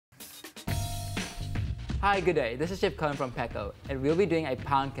Hi, good day. This is Chef Cohen from Packo, and we'll be doing a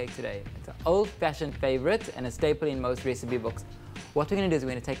pound cake today. It's an old-fashioned favorite and a staple in most recipe books. What we're going to do is we're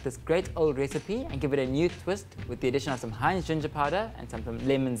going to take this great old recipe and give it a new twist with the addition of some Hinds ginger powder and some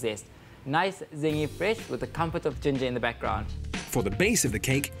lemon zest. Nice, zingy, fresh with the comfort of ginger in the background. For the base of the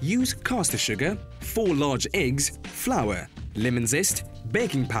cake, use caster sugar, 4 large eggs, flour, lemon zest,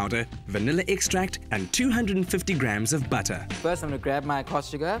 baking powder, vanilla extract, and 250 grams of butter. First, I'm going to grab my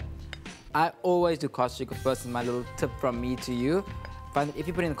caster sugar. I always do caster sugar first, is my little tip from me to you. Find that if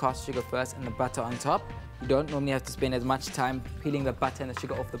you put in the caster sugar first and the butter on top, you don't normally have to spend as much time peeling the butter and the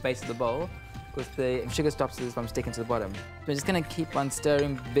sugar off the base of the bowl, because the sugar stops it from sticking to the bottom. So we're just going to keep on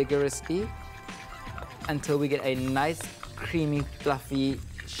stirring vigorously until we get a nice, creamy, fluffy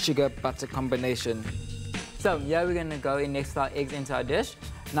sugar butter combination. So here we're going to go in next our eggs into our dish.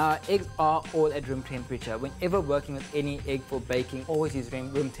 Now, our eggs are all at room temperature. Whenever working with any egg for baking, always use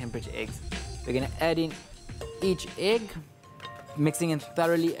room temperature eggs. We're going to add in each egg, mixing it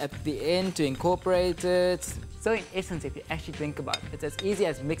thoroughly at the end to incorporate it. So in essence, if you actually think about it, it's as easy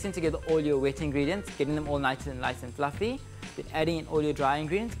as mixing together all your wet ingredients, getting them all nice and fluffy, then adding in all your dry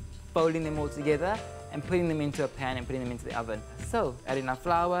ingredients, folding them all together, and putting them into a pan and putting them into the oven. So, adding our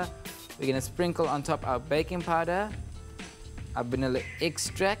flour, we're going to sprinkle on top our baking powder, our vanilla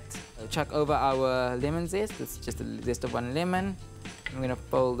extract, chuck over our lemon zest. It's just the zest of 1 lemon. I'm going to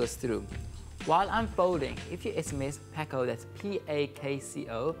fold this through. While I'm folding, if you SMS Packo, that's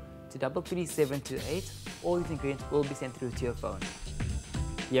P-A-K-C-O, to 33728, all these ingredients will be sent through to your phone.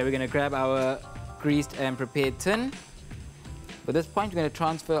 Yeah, we're going to grab our greased and prepared tin. For this point, we're going to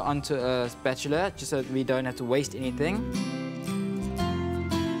transfer onto a spatula, just so that we don't have to waste anything.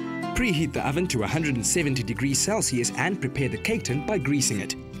 Preheat the oven to 170 degrees Celsius and prepare the cake tin by greasing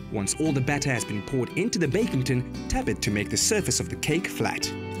it. Once all the batter has been poured into the baking tin, tap it to make the surface of the cake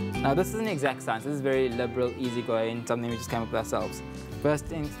flat. Now, this isn't exact science. This is very liberal, easygoing, something we just came up with ourselves. First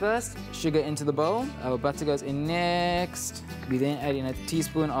things first, sugar into the bowl. Our butter goes in next. We then add in a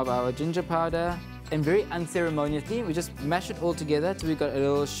teaspoon of our ginger powder. And very unceremoniously, we just mash it all together till we've got a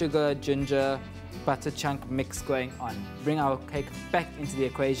little sugar, ginger, butter chunk mix going on. Bring our cake back into the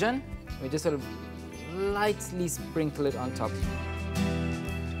equation. We just sort of lightly sprinkle it on top.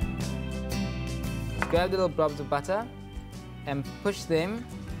 Grab the little blobs of butter and push them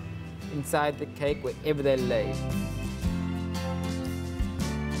inside the cake wherever they lay.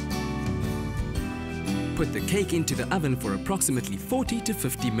 Put the cake into the oven for approximately 40 to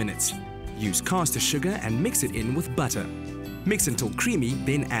 50 minutes. Use caster sugar and mix it in with butter. Mix until creamy,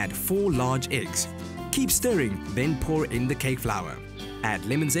 then add 4 large eggs. Keep stirring, then pour in the cake flour. Add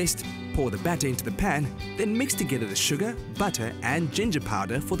lemon zest, pour the batter into the pan, then mix together the sugar, butter and ginger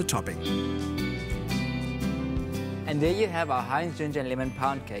powder for the topping. And there you have our Hinds ginger and lemon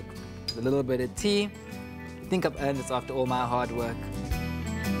pound cake. With a little bit of tea. I think I've earned this after all my hard work.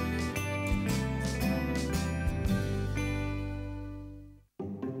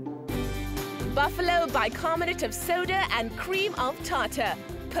 Buffalo bicarbonate of soda and cream of tartar.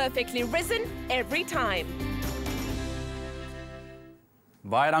 Perfectly risen every time.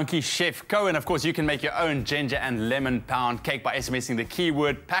 Baie dankie, Chef Cohen. Of course, you can make your own ginger and lemon pound cake by SMSing the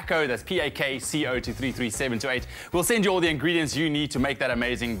keyword Packo, that's P-A-K-C-O, to 33728. We'll send you all the ingredients you need to make that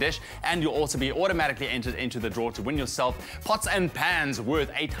amazing dish, and you'll also be automatically entered into the draw to win yourself pots and pans worth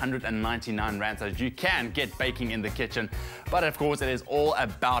 899 rand, so that you can get baking in the kitchen. But of course, it is all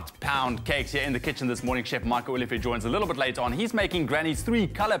about pound cakes. Here in the kitchen this morning, Chef Michael Olivier joins a little bit later on. He's making Granny's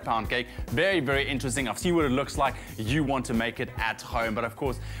 3-color pound cake. Very, very interesting. I've seen what it looks like. You want to make it at home, but of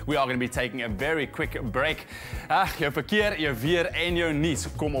course, we are going to be taking a very quick break. Jou verkeer, jou weer en jou nuus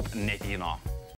kom op net hierna.